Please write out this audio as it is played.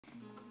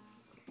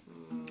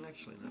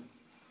actually not.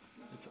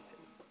 It's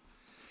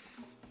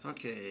okay.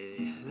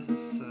 Okay, this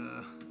is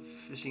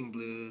Fishing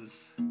Blues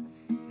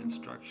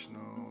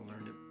instructional.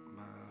 Learned it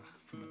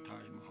from a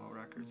Taj Mahal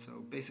record.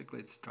 So basically,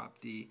 it's drop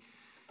D,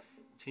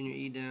 tune your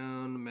E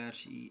down,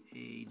 match E,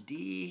 A,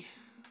 D.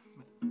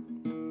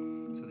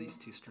 So these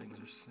two strings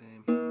are the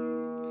same.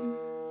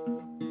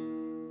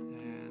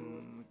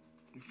 And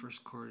your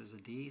first chord is a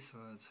D, so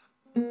it's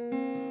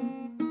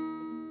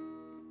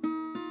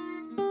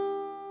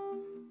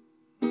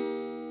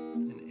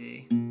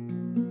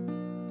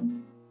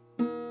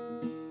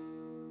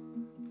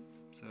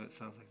so it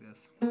sounds like this.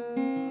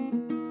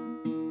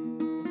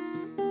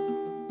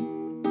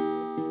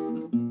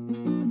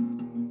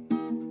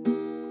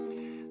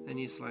 Then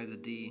you slide the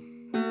D.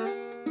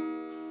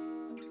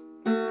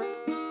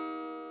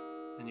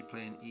 Then you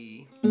play an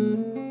E,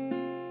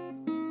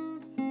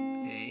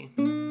 A,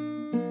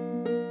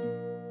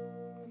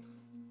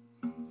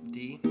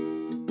 D.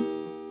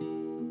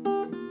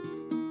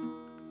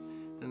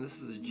 And this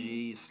is a G.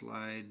 You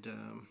slide,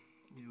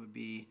 it would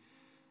be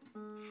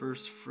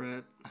first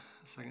fret,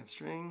 second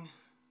string,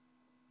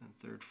 and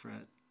third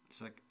fret,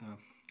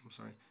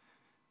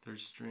 third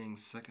string,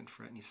 second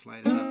fret, and you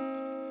slide it up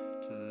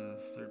to the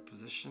third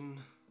position,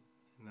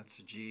 and that's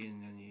a G,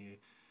 and then you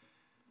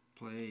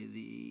play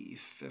the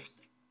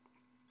fifth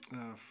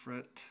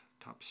fret,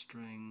 top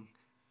string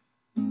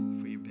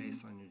for your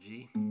bass on your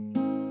G.